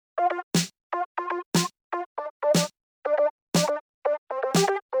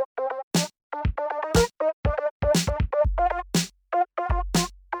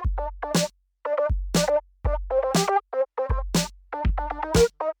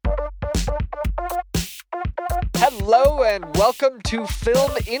Hello and welcome to Film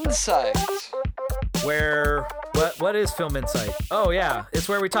Insight. What is Film Insight? Oh yeah, it's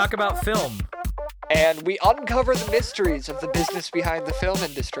where we talk about film. And we uncover the mysteries of the business behind the film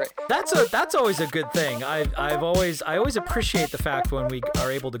industry. That's always a good thing. I always appreciate the fact when we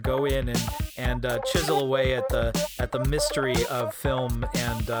are able to go in and chisel away at the mystery of film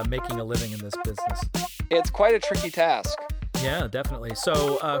and making a living in this business. It's quite a tricky task. Yeah, definitely.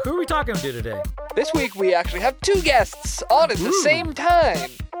 So who are we talking to today? This week we actually have two guests on at the same time.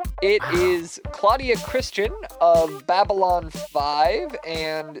 It is Claudia Christian of Babylon 5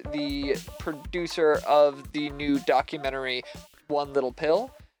 and the producer of the new documentary One Little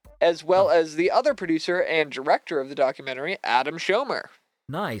Pill, as well as the other producer and director of the documentary, Adam Schoemer.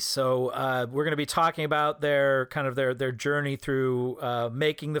 Nice. So we're going to be talking about their journey through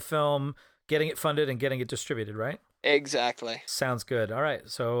making the film, getting it funded, and getting it distributed, right? Exactly. Sounds good. All right.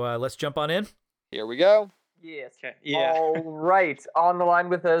 So let's jump on in. Here we go. Yes. Okay. Yeah. All right. On the line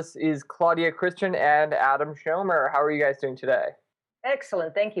with us is Claudia Christian and Adam Schoemer. How are you guys doing today?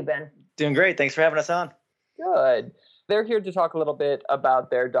 Excellent. Thank you, Ben. Doing great. Thanks for having us on. Good. They're here to talk a little bit about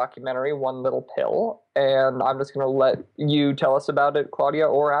their documentary, One Little Pill, and I'm just going to let you tell us about it, Claudia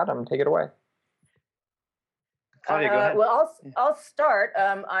or Adam. Take it away. Claudia, go ahead. Well, I'll start.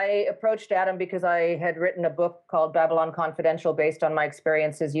 I approached Adam because I had written a book called Babylon Confidential based on my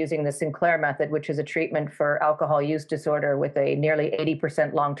experiences using the Sinclair method, which is a treatment for alcohol use disorder with a nearly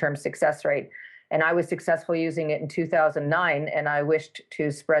 80% long-term success rate. And I was successful using it in 2009, and I wished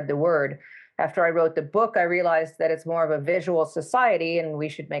to spread the word. After I wrote the book, I realized that it's more of a visual society and we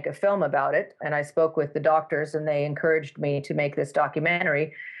should make a film about it. And I spoke with the doctors and they encouraged me to make this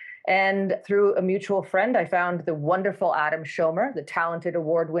documentary. And through a mutual friend, I found the wonderful Adam Schoemer, the talented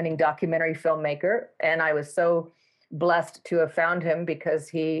award-winning documentary filmmaker. And I was so blessed to have found him because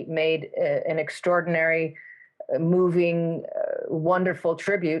he made an extraordinary, moving, wonderful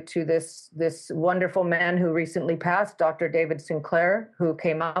tribute to this wonderful man who recently passed, Dr. David Sinclair, who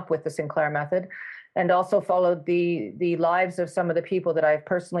came up with the Sinclair method, and also followed the lives of some of the people that I've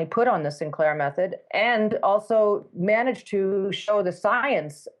personally put on the Sinclair method, and also managed to show the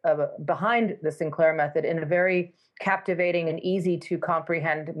science behind the Sinclair method in a very captivating and easy to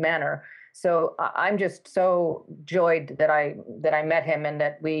comprehend manner. So I'm just so joyed that I met him and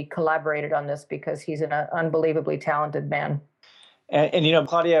that we collaborated on this because he's an unbelievably talented man. And you know,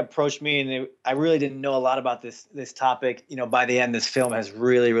 Claudia approached me, and I really didn't know a lot about this topic. You know, by the end, this film has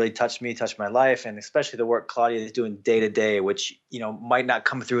really, really touched my life, and especially the work Claudia is doing day to day, which, you know, might not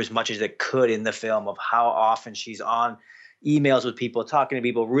come through as much as it could in the film, of how often she's on emails with people, talking to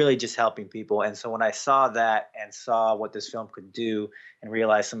people, really just helping people. And so when I saw that and saw what this film could do and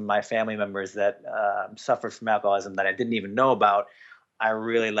realized some of my family members that suffered from alcoholism that I didn't even know about, I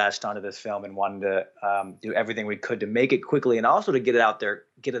really latched onto this film and wanted to do everything we could to make it quickly and also to get it out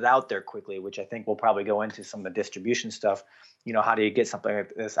there quickly, which I think we'll probably go into some of the distribution stuff. You know, how do you get something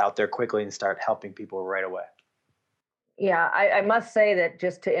like this out there quickly and start helping people right away? Yeah, I must say that,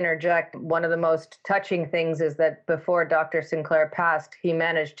 just to interject, one of the most touching things is that before Dr. Sinclair passed, he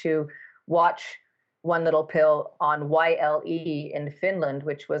managed to watch One Little Pill on YLE in Finland,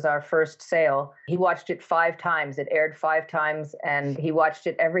 which was our first sale. He watched it 5 times. It aired 5 times, and he watched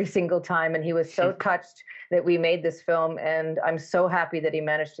it every single time. And he was so touched that we made this film. And I'm so happy that he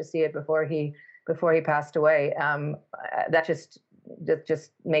managed to see it before he passed away. That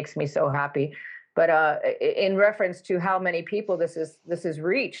just makes me so happy. But in reference to how many people this is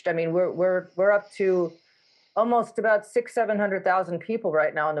reached, I mean, we're up to almost about 700,000 people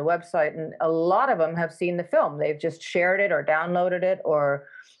right now on the website, and a lot of them have seen the film. They've just shared it or downloaded it, or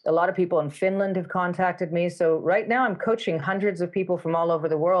a lot of people in Finland have contacted me. So right now I'm coaching hundreds of people from all over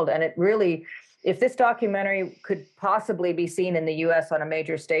the world, and it really, if this documentary could possibly be seen in the US on a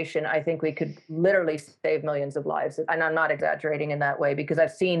major station, I think we could literally save millions of lives. And I'm not exaggerating in that way, because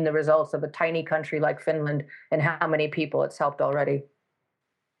I've seen the results of a tiny country like Finland and how many people it's helped already.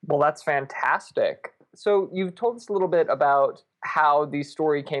 Well, that's fantastic. So you've told us a little bit about how the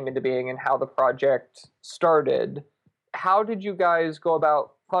story came into being and how the project started. How did you guys go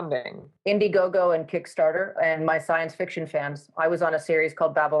about funding? Indiegogo and Kickstarter, and my science fiction fans. I was on a series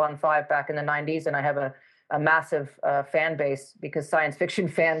called Babylon 5 back in the 90s, and I have a massive fan base because science fiction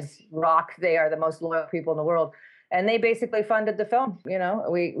fans rock. They are the most loyal people in the world. And they basically funded the film. You know,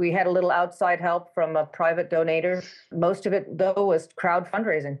 we had a little outside help from a private donator. Most of it, though, was crowd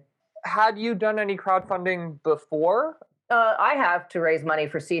fundraising. Had you done any crowdfunding before? I have, to raise money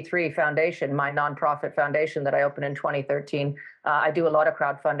for C3 Foundation, my nonprofit foundation that I opened in 2013. I do a lot of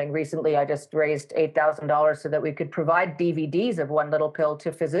crowdfunding. Recently, I just raised $8,000 so that we could provide DVDs of One Little Pill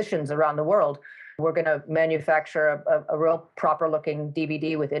to physicians around the world. we're going to manufacture a real proper looking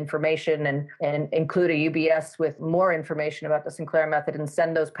DVD with information and include a UBS with more information about the Sinclair method and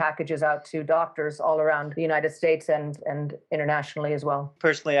send those packages out to doctors all around the United States and internationally as well.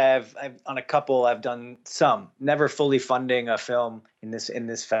 Personally, I've on a couple, I've done some, never fully funding a film in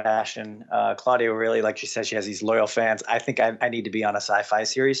this fashion. Claudia really, like she said, she has these loyal fans. I think I need to be on a sci-fi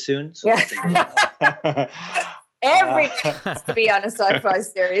series soon. So Yeah. Everybody has to be on a sci-fi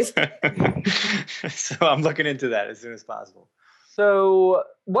series. So I'm looking into that as soon as possible. So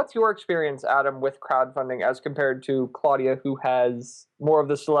what's your experience, Adam, with crowdfunding as compared to Claudia, who has more of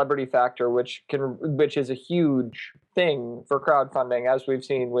the celebrity factor, which is a huge thing for crowdfunding, as we've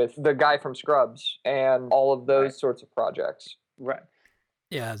seen with the guy from Scrubs and all of those sorts of projects? Right.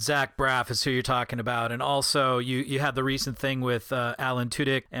 Yeah, Zach Braff is who you're talking about. And also, you had the recent thing with Alan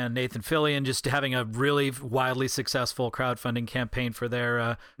Tudyk and Nathan Fillion just having a really wildly successful crowdfunding campaign for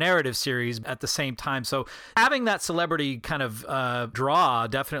their narrative series at the same time. So having that celebrity kind of draw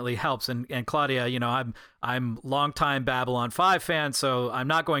definitely helps. And Claudia, I'm longtime Babylon 5 fan, so I'm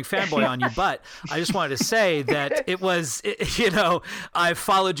not going fanboy on you, but I just wanted to say that I've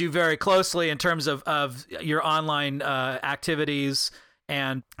followed you very closely in terms of your online activities.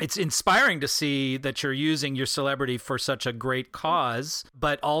 And it's inspiring to see that you're using your celebrity for such a great cause,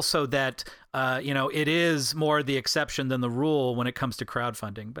 but also that, it is more the exception than the rule when it comes to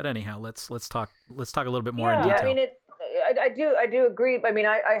crowdfunding. But anyhow, let's talk a little bit more in detail. I mean, I do agree. I mean,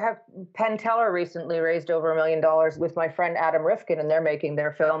 I have Penn Teller recently raised over $1 million with my friend Adam Rifkin, and they're making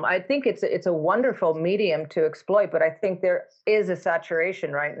their film. I think it's a wonderful medium to exploit, but I think there is a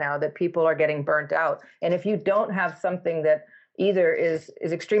saturation right now that people are getting burnt out. And if you don't have something that either is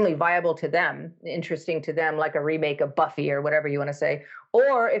extremely viable to them, interesting to them, like a remake of Buffy or whatever you want to say,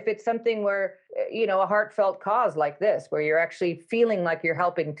 or if it's something where, a heartfelt cause like this, where you're actually feeling like you're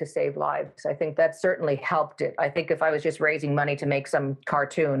helping to save lives. I think that certainly helped it. I think if I was just raising money to make some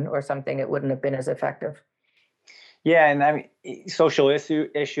cartoon or something, it wouldn't have been as effective. Yeah, and I mean, social issue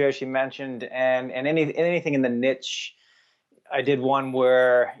as you mentioned, and anything in the niche. I did one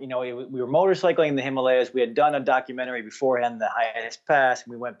where, we were motorcycling in the Himalayas. We had done a documentary beforehand, The Highest Pass,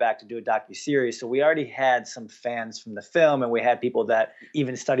 and we went back to do a docuseries. So we already had some fans from the film, and we had people that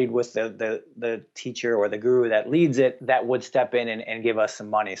even studied with the teacher or the guru that leads it that would step in and give us some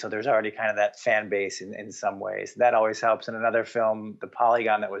money. So there's already kind of that fan base in some ways. That always helps. In another film, The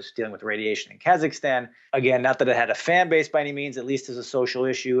Polygon, that was dealing with radiation in Kazakhstan. Again, not that it had a fan base by any means, at least as a social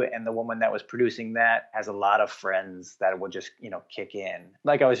issue. And the woman that was producing that has a lot of friends that would just kick in.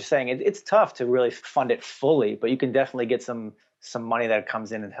 Like I was just saying, it's tough to really fund it fully, but you can definitely get some money that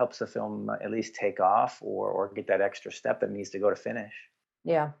comes in and helps the film at least take off or get that extra step that needs to go to finish.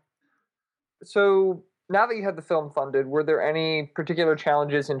 Yeah. So now that you had the film funded, were there any particular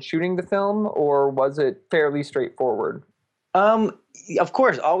challenges in shooting the film, or was it fairly straightforward? Of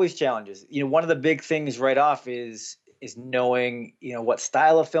course, always challenges. One of the big things right off is knowing, what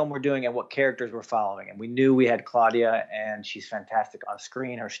style of film we're doing and what characters we're following. And we knew we had Claudia, and she's fantastic on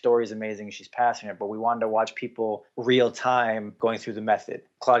screen. Her story is amazing. She's passionate, but we wanted to watch people real time going through the method.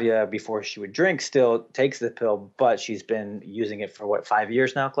 Claudia, before she would drink, still takes the pill, but she's been using it for 5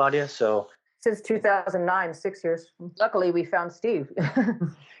 years now, Claudia? So since 2009, 6 years. Luckily, we found Steve.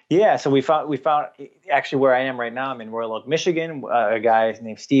 Yeah, so we found actually where I am right now. I'm in Royal Oak, Michigan. A guy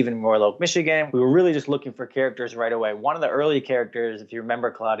named Steve in Royal Oak, Michigan. We were really just looking for characters right away. One of the early characters, if you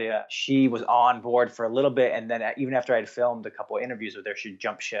remember Claudia, she was on board for a little bit, and then even after I had filmed a couple of interviews with her, she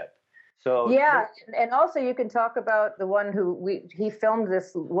jumped ship. So yeah, and also you can talk about the one who he filmed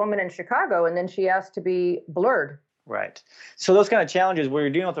this woman in Chicago, and then she asked to be blurred. Right. So those kind of challenges where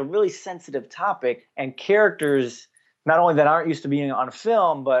you're dealing with a really sensitive topic and characters not only that aren't used to being on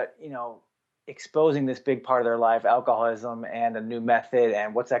film, but, exposing this big part of their life, alcoholism and a new method,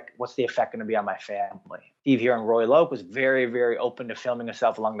 and what's the effect going to be on my family? Steve here in Royal Oak was very, very open to filming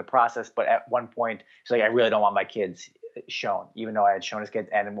himself along the process, but at one point, he's like, I really don't want my kids shown, even though I had shown his kids,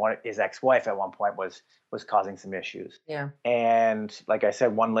 and his ex-wife at one point was causing some issues. Yeah. And like I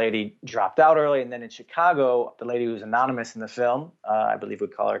said, one lady dropped out early, and then in Chicago, the lady who's anonymous in the film, I believe we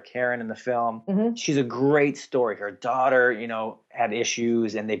call her Karen in the film. Mm-hmm. She's a great story. Her daughter, had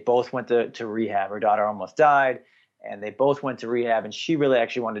issues, and they both went to rehab. Her daughter almost died, and they both went to rehab, and she really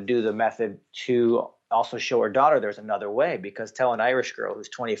actually wanted to do the method to also show her daughter there's another way, because tell an Irish girl who's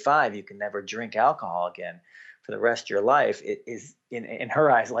 25 you can never drink alcohol again for the rest of your life, it is in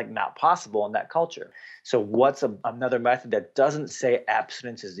her eyes like not possible in that culture. So what's another method that doesn't say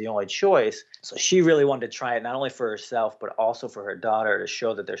abstinence is the only choice? So she really wanted to try it not only for herself but also for her daughter to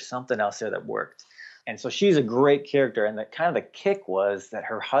show that there's something else there that worked. And so she's a great character. And the kind of the kick was that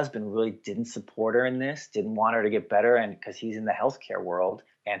her husband really didn't support her in this, didn't want her to get better. And because he's in the healthcare world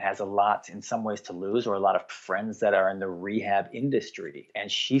and has a lot in some ways to lose, or a lot of friends that are in the rehab industry.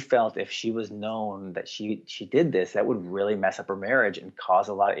 And she felt if she was known that she did this, that would really mess up her marriage and cause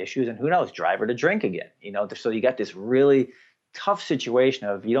a lot of issues. And who knows, drive her to drink again. So you got this really tough situation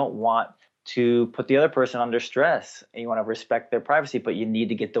of you don't want to put the other person under stress and you want to respect their privacy, but you need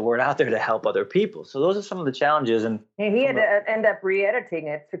to get the word out there to help other people. So those are some of the challenges. And he had to end up re-editing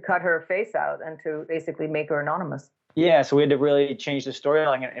it to cut her face out and to basically make her anonymous. Yeah, so we had to really change the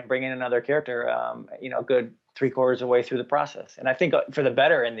storyline and bring in another character, good 3/4 of the way through the process. And I think for the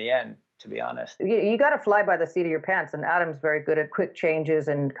better in the end, to be honest. You got to fly by the seat of your pants, and Adam's very good at quick changes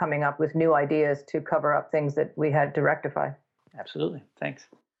and coming up with new ideas to cover up things that we had to rectify. Absolutely. Thanks.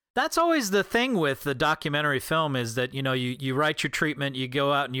 That's always the thing with the documentary film is that, you write your treatment, you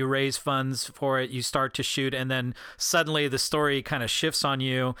go out and you raise funds for it, you start to shoot, and then suddenly the story kind of shifts on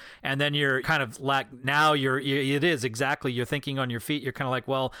you, and then you're kind of it is exactly, you're thinking on your feet, you're kind of like,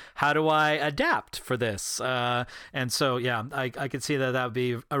 well, how do I adapt for this? And so, yeah, I could see that would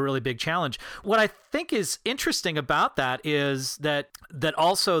be a really big challenge. What I think is interesting about that is that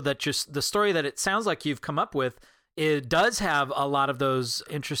also that just the story that it sounds like you've come up with, it does have a lot of those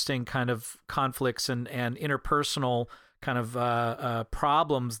interesting kind of conflicts and interpersonal kind of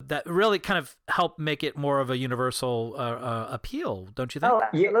problems that really kind of help make it more of a universal appeal, don't you think? Oh,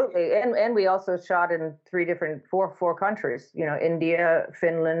 absolutely. And we also shot in four countries, India,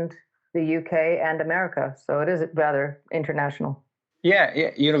 Finland, the UK, and America. So it is rather international. Yeah,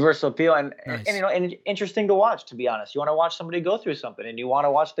 universal appeal, and nice. and interesting to watch. To be honest, you want to watch somebody go through something, and you want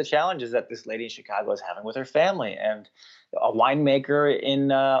to watch the challenges that this lady in Chicago is having with her family, and a winemaker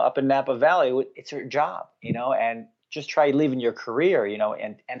up in Napa Valley. It's her job, and just try leaving your career,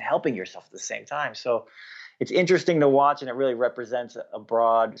 and helping yourself at the same time. So it's interesting to watch, and it really represents a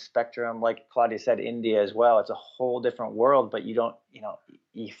broad spectrum. Like Claudia said, India as well. It's a whole different world, but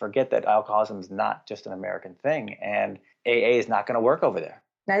you forget that alcoholism is not just an American thing, and AA is not going to work over there.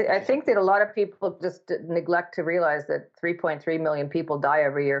 I think that a lot of people just neglect to realize that 3.3 million people die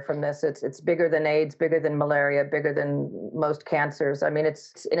every year from this. It's bigger than AIDS, bigger than malaria, bigger than most cancers. I mean,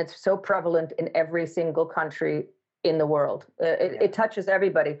 it's so prevalent in every single country in the world. It touches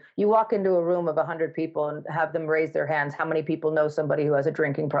everybody. You walk into a room of 100 people and have them raise their hands. How many people know somebody who has a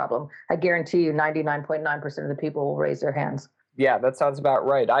drinking problem? I guarantee you 99.9% of the people will raise their hands. Yeah, that sounds about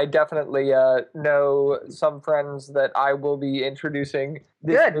right. I definitely know some friends that I will be introducing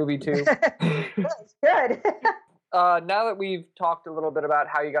this movie to. Good. Now that we've talked a little bit about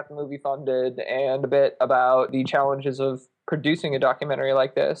how you got the movie funded and a bit about the challenges of producing a documentary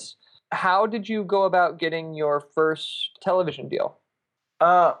like this, how did you go about getting your first television deal?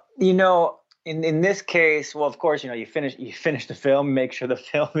 In this case, well, of course, you finish the film, make sure the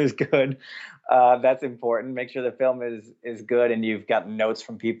film is good. That's important. Make sure the film is good, and you've got notes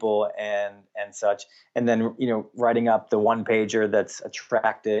from people and such. And then, writing up the one pager that's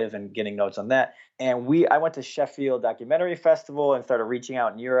attractive and getting notes on that. And I went to Sheffield Documentary Festival and started reaching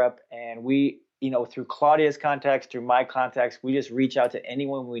out in Europe. And we, through Claudia's contacts, through my contacts, we just reach out to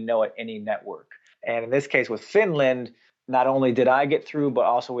anyone we know at any network. And in this case with Finland, not only did I get through, but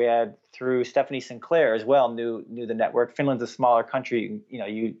also we had through Stephanie Sinclair as well, knew the network. Finland's a smaller country.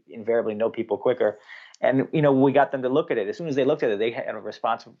 You invariably know people quicker. And, we got them to look at it. As soon as they looked at it, they had a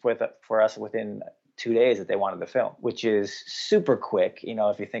response for us within 2 days that they wanted the film, which is super quick.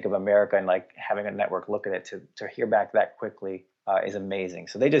 If you think of America and like having a network look at it, to hear back that quickly is amazing.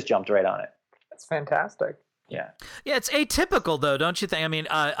 So they just jumped right on it. That's fantastic. Yeah. Yeah, it's atypical, though, don't you think? I mean,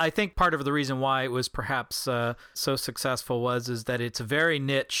 I think part of the reason why it was perhaps so successful is that it's a very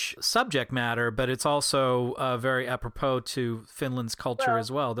niche subject matter, but it's also very apropos to Finland's culture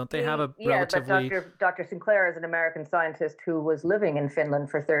as well. Don't they have a relatively... but Dr. Sinclair is an American scientist who was living in Finland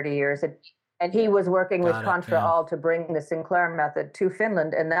for 30 years. And he was working with Contra All to bring the Sinclair method to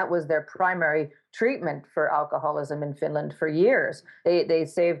Finland, and that was their primary treatment for alcoholism in Finland for years. They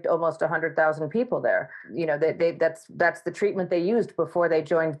saved almost 100,000 people there. That's the treatment they used before they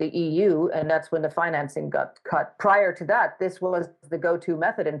joined the EU, and that's when the financing got cut. Prior to that, this was the go-to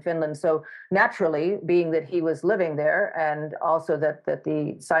method in Finland. So naturally, being that he was living there, and also that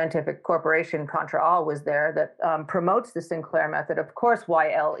the scientific corporation Contra All was there that promotes the Sinclair method, of course,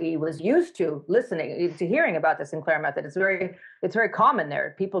 YLE was used to listening to hearing about the Sinclair method. It's very common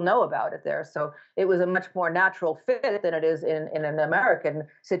there. People know about it there. So it was a much more natural fit than it is in an American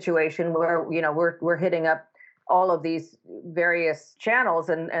situation where, we're hitting up all of these various channels,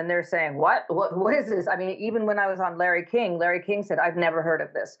 and they're saying, what is this? I mean, even when I was on Larry King said, I've never heard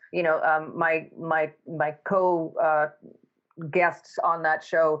of this. My co guests on that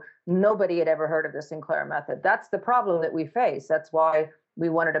show, nobody had ever heard of the Sinclair method. That's the problem that we face. That's why we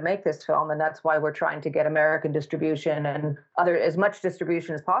wanted to make this film, and that's why we're trying to get American distribution and as much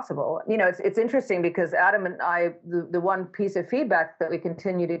distribution as possible. It's interesting because Adam and I, the one piece of feedback that we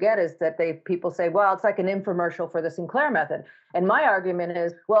continue to get is that people say, well, it's like an infomercial for the Sinclair method. And my argument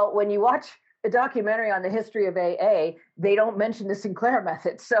is, well, when you watch a documentary on the history of AA, they don't mention the Sinclair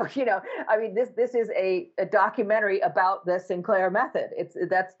method. So, this is a documentary about the Sinclair method.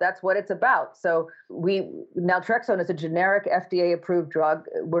 That's what it's about. So naltrexone is a generic FDA approved drug.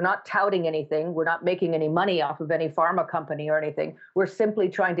 We're not touting anything. We're not making any money off of any pharma company or anything. We're simply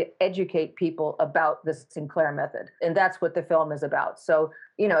trying to educate people about the Sinclair method. And that's what the film is about. So,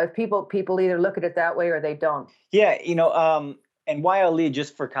 if people either look at it that way or they don't. Yeah. And YLE,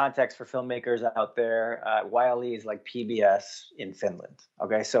 just for context for filmmakers out there, YLE is like PBS in Finland.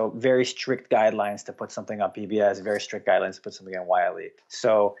 Okay, so very strict guidelines to put something on PBS, very strict guidelines to put something on YLE.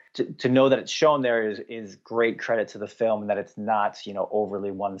 So to know that it's shown there is great credit to the film, and that it's not,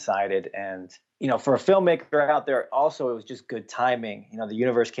 overly one-sided. And, for a filmmaker out there, also, it was just good timing. The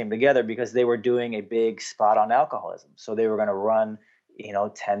universe came together because they were doing a big spot on alcoholism. So they were going to run,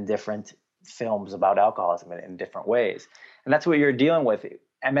 10 different films about alcoholism in different ways. And that's what you're dealing with.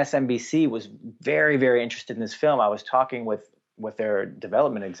 MSNBC was very, very interested in this film. I was talking with their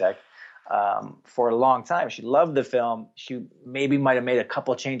development exec for a long time. She loved the film. She maybe might have made a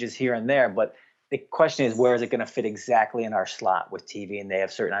couple changes here and there, but the question is, where is it going to fit exactly in our slot with TV? And they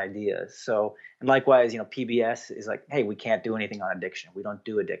have certain ideas. So, and likewise, PBS is like, hey, we can't do anything on addiction. We don't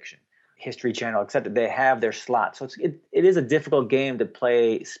do addiction. History Channel, except they have their slot. So it is a difficult game to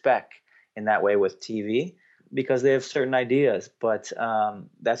play spec in that way with TV, because they have certain ideas. But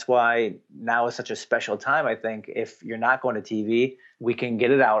that's why now is such a special time. I think if you're not going to TV, we can get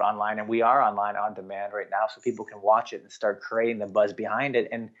it out online, and we are online on demand right now, so people can watch it and start creating the buzz behind it.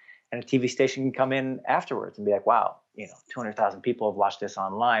 And a TV station can come in afterwards and be like, wow, 200,000 people have watched this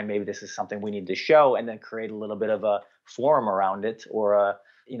online. Maybe this is something we need to show, and then create a little bit of a forum around it, or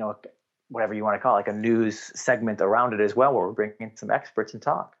whatever you want to call it, like a news segment around it as well, where we're bringing in some experts and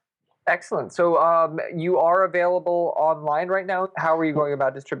talk. Excellent. So you are available online right now. How are you going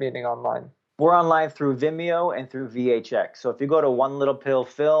about distributing online? We're online through Vimeo and through VHX. So if you go to One Little Pill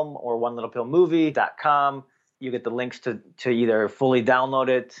Film or OneLittlePillMovie.com, you get the links to either fully download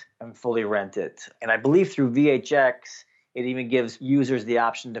it and fully rent it. And I believe through VHX, it even gives users the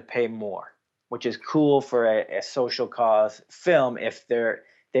option to pay more, which is cool for a social cause film. If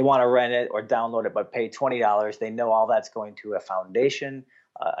they want to rent it or download it but pay $20, they know all that's going to a foundation,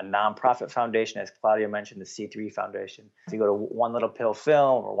 a nonprofit foundation, as Claudia mentioned, the C3 Foundation. If you go to One Little Pill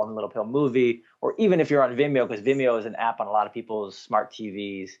Film or One Little Pill Movie, or even if you're on Vimeo, because Vimeo is an app on a lot of people's smart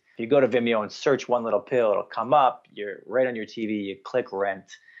TVs. If you go to Vimeo and search One Little Pill, it'll come up. You're right on your TV. You click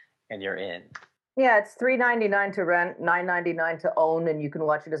rent, and you're in. Yeah, it's $3.99 to rent, $9.99 to own, and you can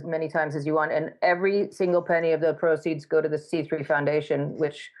watch it as many times as you want. And every single penny of the proceeds go to the C3 Foundation,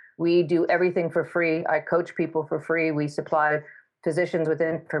 which we do everything for free. I coach people for free. We supply physicians with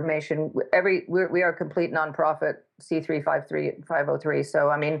information. We are a complete nonprofit, C3 503. So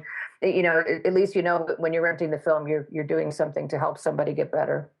I mean, at least when you're renting the film, you're doing something to help somebody get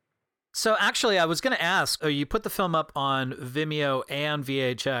better. So actually, I was going to ask, you put the film up on Vimeo and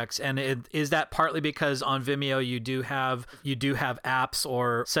VHX, and is that partly because on Vimeo you do have apps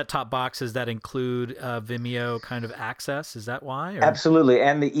or set-top boxes that include Vimeo kind of access? Is that why? Or? Absolutely,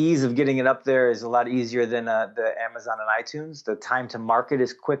 and the ease of getting it up there is a lot easier than the Amazon and iTunes. The time to market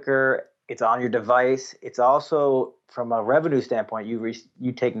is quicker. It's on your device. It's also, from a revenue standpoint,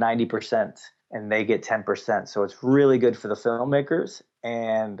 you take 90% and they get 10%. So it's really good for the filmmakers.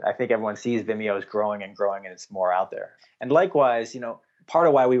 And I think everyone sees Vimeo is growing and growing, and it's more out there. And likewise, part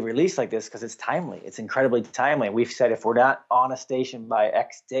of why we release like this, because it's timely. It's incredibly timely. We've said if we're not on a station by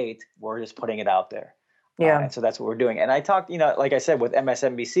X date, we're just putting it out there. Yeah. And so that's what we're doing. And I talked, like I said, with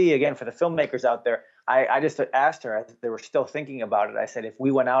MSNBC, again, for the filmmakers out there, I just asked her, they were still thinking about it. I said, if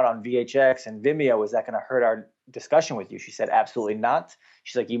we went out on VHX and Vimeo, is that going to hurt our discussion with you? She said, absolutely not.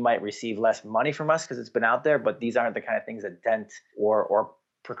 She's like, you might receive less money from us because it's been out there, but these aren't the kind of things that dent or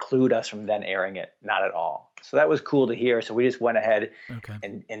preclude us from then airing it. Not at all. So that was cool to hear. So we just went ahead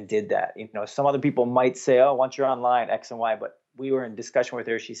and did that. Some other people might say, oh, once you're online, X and Y, but we were in discussion with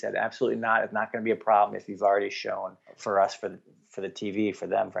her. She said, absolutely not. It's not going to be a problem if you've already shown for us, for the TV, for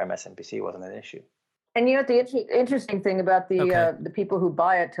them, for MSNBC, it wasn't an issue. And the interesting thing about the people who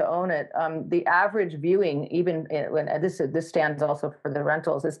buy it to own it, the average viewing, even when this stands also for the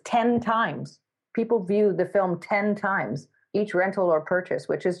rentals, is 10 times. People view the film 10 times each rental or purchase,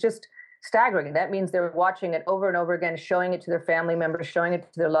 which is just staggering. That means they're watching it over and over again, showing it to their family members, showing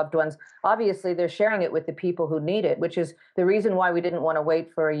it to their loved ones. Obviously, they're sharing it with the people who need it, which is the reason why we didn't want to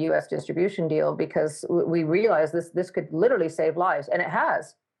wait for a U.S. distribution deal, because we realized this could literally save lives, and it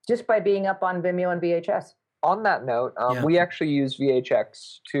has, just by being up on Vimeo and VHS. On that note, we actually use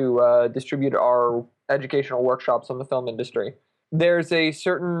VHX to distribute our educational workshops on the film industry. There's a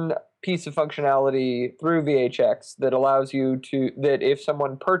certain piece of functionality through VHX that allows you that if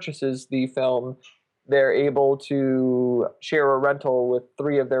someone purchases the film, they're able to share a rental with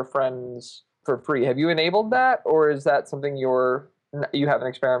 3 of their friends for free. Have you enabled that, or is that something you haven't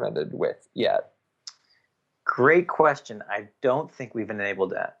experimented with yet? Great question. I don't think we've enabled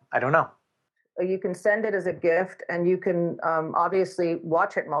that. I don't know. You can send it as a gift, and you can obviously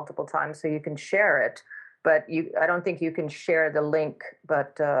watch it multiple times, so you can share it. But I don't think you can share the link.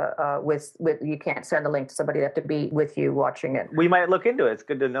 But with you can't send the link to somebody. They have to be with you watching it. We might look into it. It's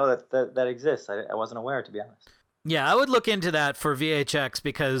good to know that exists. I wasn't aware, to be honest. Yeah, I would look into that for VHX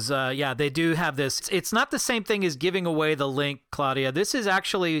because, they do have this. It's not the same thing as giving away the link, Claudia. This is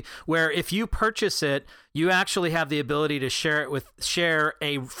actually where if you purchase it, you actually have the ability to share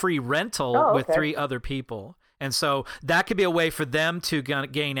a free rental with 3 other people. And so that could be a way for them to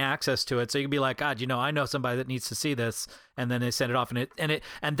gain access to it. So you can be like, God, I know somebody that needs to see this, and then they send it off,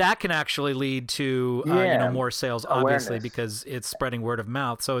 and that can actually lead to more sales, obviously, because it's spreading word of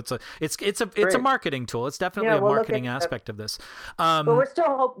mouth. So it's a marketing tool. It's definitely a marketing aspect of this. But we're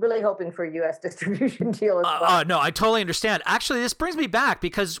still really hoping for a U.S. distribution deal as well. No, I totally understand. Actually, this brings me back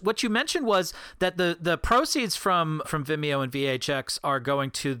because what you mentioned was that the proceeds from Vimeo and VHX are going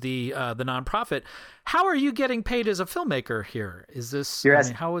to the nonprofit. How are you getting paid as a filmmaker here? Is this?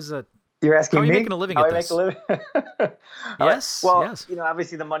 How is it? You're asking how are you me? making a living how at I this? Make a living? Yes. Well, yes.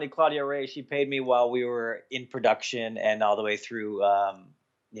 Obviously the money Claudia raised, she paid me while we were in production and all the way through,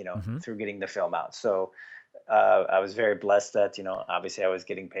 through getting the film out. So I was very blessed that, obviously I was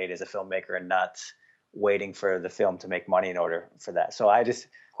getting paid as a filmmaker and not waiting for the film to make money in order for that. So I just,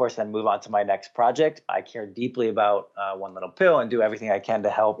 of course, then move on to my next project. I care deeply about One Little Pill and do everything I can to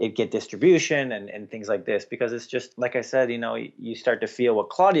help it get distribution and things like this, because it's just, like I said, you start to feel what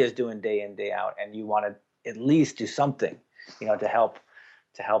Claudia is doing day in, day out, and you want to at least do something, to help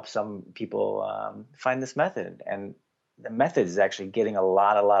some people find this method. And the method is actually getting a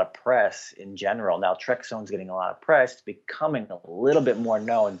lot of press in general. Now, Trexone's getting a lot of press. It's becoming a little bit more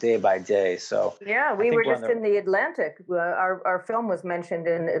known day by day. So yeah, we were just in the Atlantic. Our film was mentioned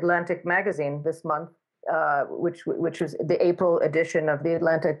in Atlantic magazine this month, which was the April edition of the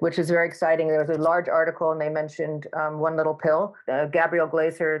Atlantic, which is very exciting. There was a large article, and they mentioned One Little Pill. Gabriel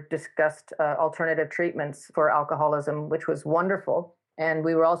Glaser discussed alternative treatments for alcoholism, which was wonderful. And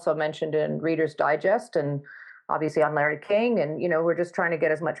we were also mentioned in Reader's Digest and obviously on Larry King, and we're just trying to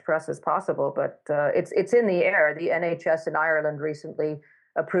get as much press as possible. But it's in the air. The NHS in Ireland recently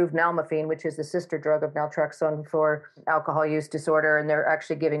approved nalmefene, which is the sister drug of naltrexone for alcohol use disorder, and they're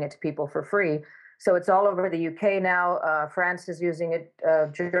actually giving it to people for free. So it's all over the UK now. France is using it.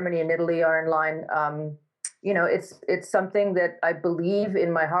 Germany and Italy are in line. It's something that I believe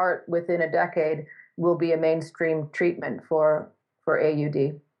in my heart within a decade will be a mainstream treatment for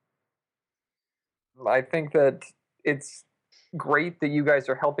AUD. I think that it's great that you guys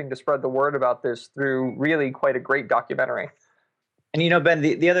are helping to spread the word about this through really quite a great documentary. And Ben,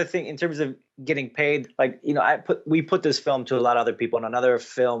 the other thing in terms of getting paid, we put this film to a lot of other people. And another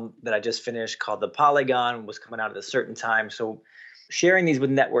film that I just finished called The Polygon was coming out at a certain time. So sharing these with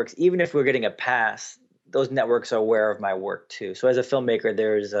networks, even if we're getting a pass, those networks are aware of my work too. So as a filmmaker,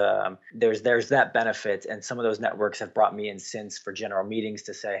 there's that benefit, and some of those networks have brought me in since for general meetings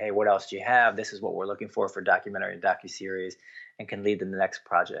to say, hey, what else do you have? This is what we're looking for documentary and docuseries, and can lead to the next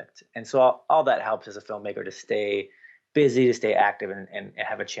project. And so all that helps as a filmmaker to stay busy, to stay active, and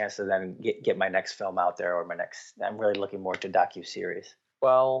have a chance to then get my next film out there, or I'm really looking more to docuseries.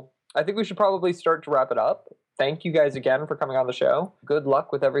 Well, I think we should probably start to wrap it up. Thank you guys again for coming on the show. Good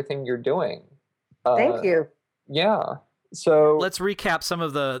luck with everything you're doing. Thank you. Yeah. So let's recap some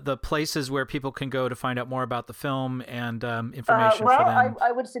of the places where people can go to find out more about the film and information for them.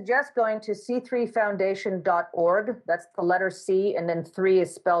 I would suggest going to c3foundation.org. That's the letter C, and then 3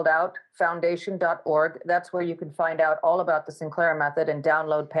 is spelled out, foundation.org. That's where you can find out all about the Sinclair method and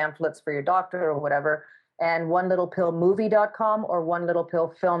download pamphlets for your doctor or whatever. And onelittlepillmovie.com or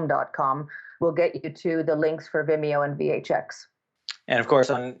onelittlepillfilm.com will get you to the links for Vimeo and VHX. And of course,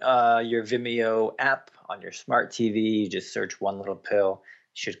 on your Vimeo app, on your smart TV, you just search One Little Pill.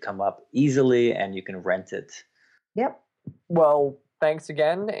 It should come up easily, and you can rent it. Yep. Well, thanks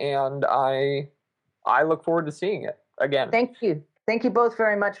again, and I look forward to seeing it again. Thank you. Thank you both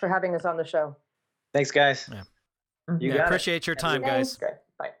very much for having us on the show. Thanks, guys. Yeah. You got appreciate your time, guys. Okay,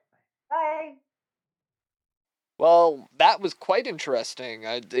 bye. Bye. Well, that was quite interesting.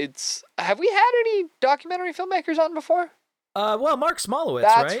 Have we had any documentary filmmakers on before? Well, Mark Smolowitz,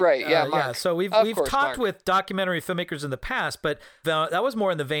 That's right? right. Yeah, Mark. So we've Of course, talked Mark. with documentary filmmakers in the past, but that was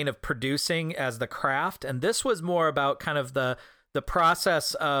more in the vein of producing as the craft, and this was more about kind of the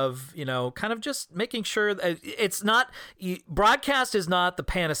process of, kind of just making sure that it's not broadcast is not the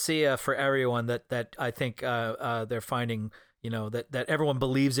panacea for everyone that I think they're finding, that everyone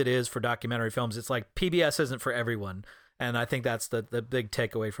believes it is for documentary films. It's like PBS isn't for everyone. And I think that's the big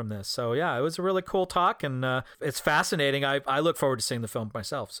takeaway from this. So, yeah, it was a really cool talk, and it's fascinating. I look forward to seeing the film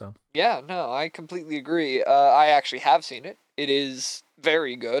myself. So Yeah, no, I completely agree. I actually have seen it. It is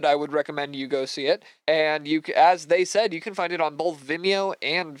very good. I would recommend you go see it. And as they said, you can find it on both Vimeo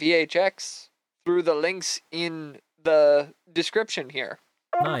and VHX through the links in the description here.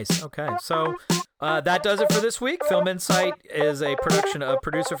 Nice. Okay. So that does it for this week. Film Insight is a production of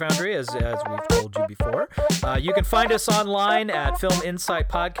Producer Foundry, as we've told you before. You can find us online at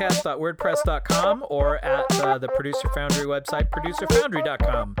filminsightpodcast.wordpress.com or at the Producer Foundry website,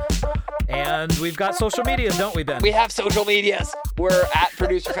 producerfoundry.com. And we've got social medias, don't we, Ben? We have social medias. We're at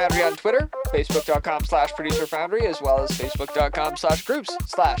Producer Foundry on Twitter, facebook.com/Producer Foundry, as well as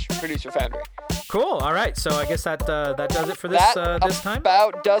facebook.com/groups/Producer Foundry. Cool. All right. So I guess that does it for this this time.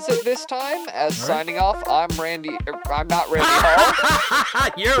 About does it this time. As signing off, I'm Randy. I'm not Randy Hall.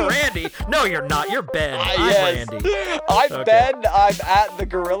 You're Randy. No, you're not. You're Ben. I'm Yes. Randy. I'm Okay. Ben. I'm at the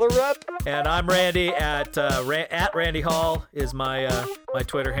Gorilla Rep. And I'm Randy at Randy Hall is my my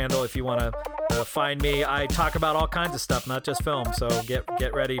Twitter handle. If you want to find me, I talk about all kinds of stuff, not just film. So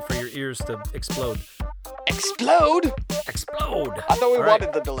get ready for your ears to explode. Explode? Explode. I thought we All right.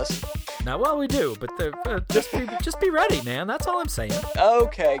 wanted them to listen. Now, well, we do, but just be ready, man. That's all I'm saying.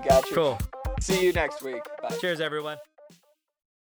 Okay, gotcha. Cool. See you next week. Bye. Cheers, everyone.